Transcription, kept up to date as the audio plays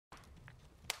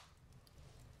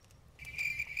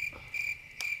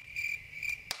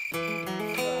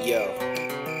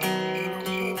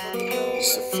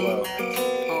It's the flow.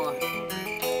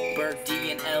 Burke,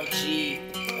 D and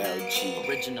LG.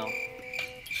 Original.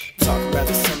 Talking about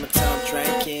the summertime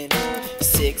drinking,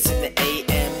 6 in the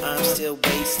AM, I'm still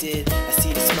wasted. I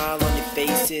see the smile on your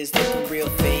faces, looking real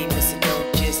famous. And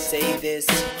don't just say this,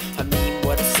 I mean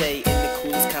what I say in the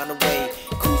coolest kind of way.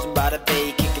 Cruising by the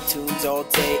bay, kicking tunes all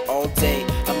day, all day.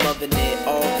 I'm loving it,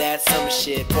 all that summer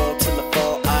shit. Fall till the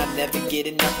fall, I never get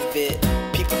enough of it.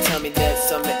 People tell me that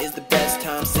summer is the best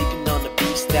time, sleeping on the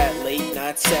beach, that late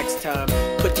night sex time.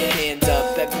 Put your hands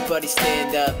up, everybody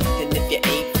stand up, and if you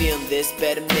ain't feeling this,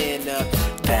 better man up.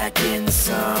 Back in the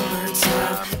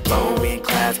summertime, blowing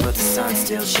clouds but the sun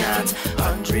still shines.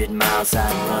 100 miles I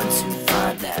run to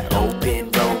find that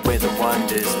open road where the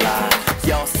wonders lie.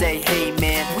 Y'all say hey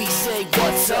man, we say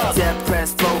what's up.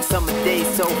 Depressed folks, summer days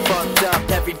so fucked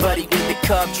up. Everybody with the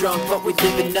cup drunk but we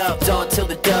living up. Dawn till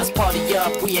the dust, party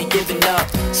up, we ain't giving up.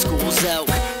 School's out,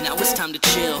 now it's time to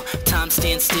chill. Time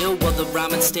stands still while the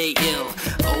ramen stay ill.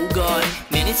 Oh god,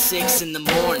 man it's 6 in the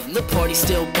morning. The party's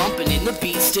still bumping and the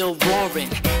beat's still roaring.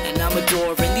 And I'm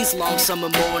adoring these long summer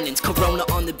mornings. Corona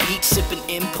on the beach, sipping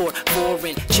import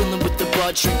foreign. Chilling with the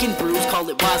bud, drinking brews, call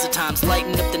it wiser times.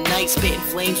 Lighting up the night, spitting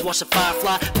flames, watch the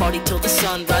firefly. Party till the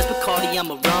sunrise, Bacardi,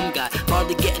 I'm a rum guy.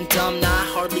 Marley getting dumb, nah,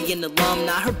 hardly an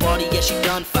alumni. Her body, yeah, she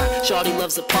done fine. Shawty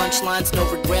loves the punchlines, no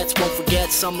regrets, won't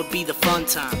forget, summer be the fun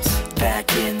times.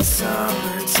 Back in the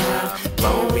summertime,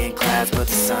 blowing clouds but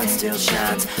the sun still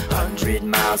shines. 100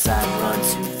 miles I run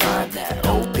to find that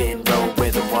open road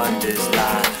where the wonders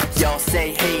lie. Y'all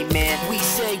say hey man, we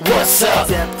say what's up.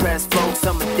 Depressed folks,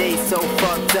 summer days so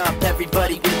fucked up.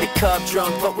 Everybody with the cup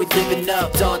drunk but we living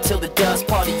up. Dawn till the dust,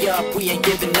 party up, we ain't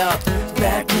giving up.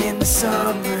 Back in the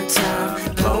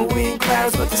summertime, blowing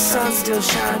clouds but the sun still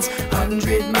shines.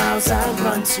 100 miles I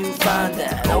run to find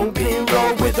that open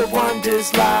road where the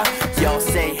wonders lie. Y'all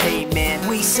say hey man,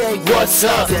 we say what's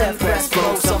up. Depressed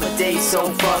folks, summer days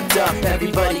so fucked up.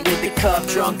 Everybody with the cup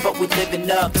drunk but we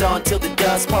living up. Dawn till the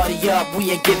dust, party up,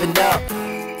 we ain't giving up.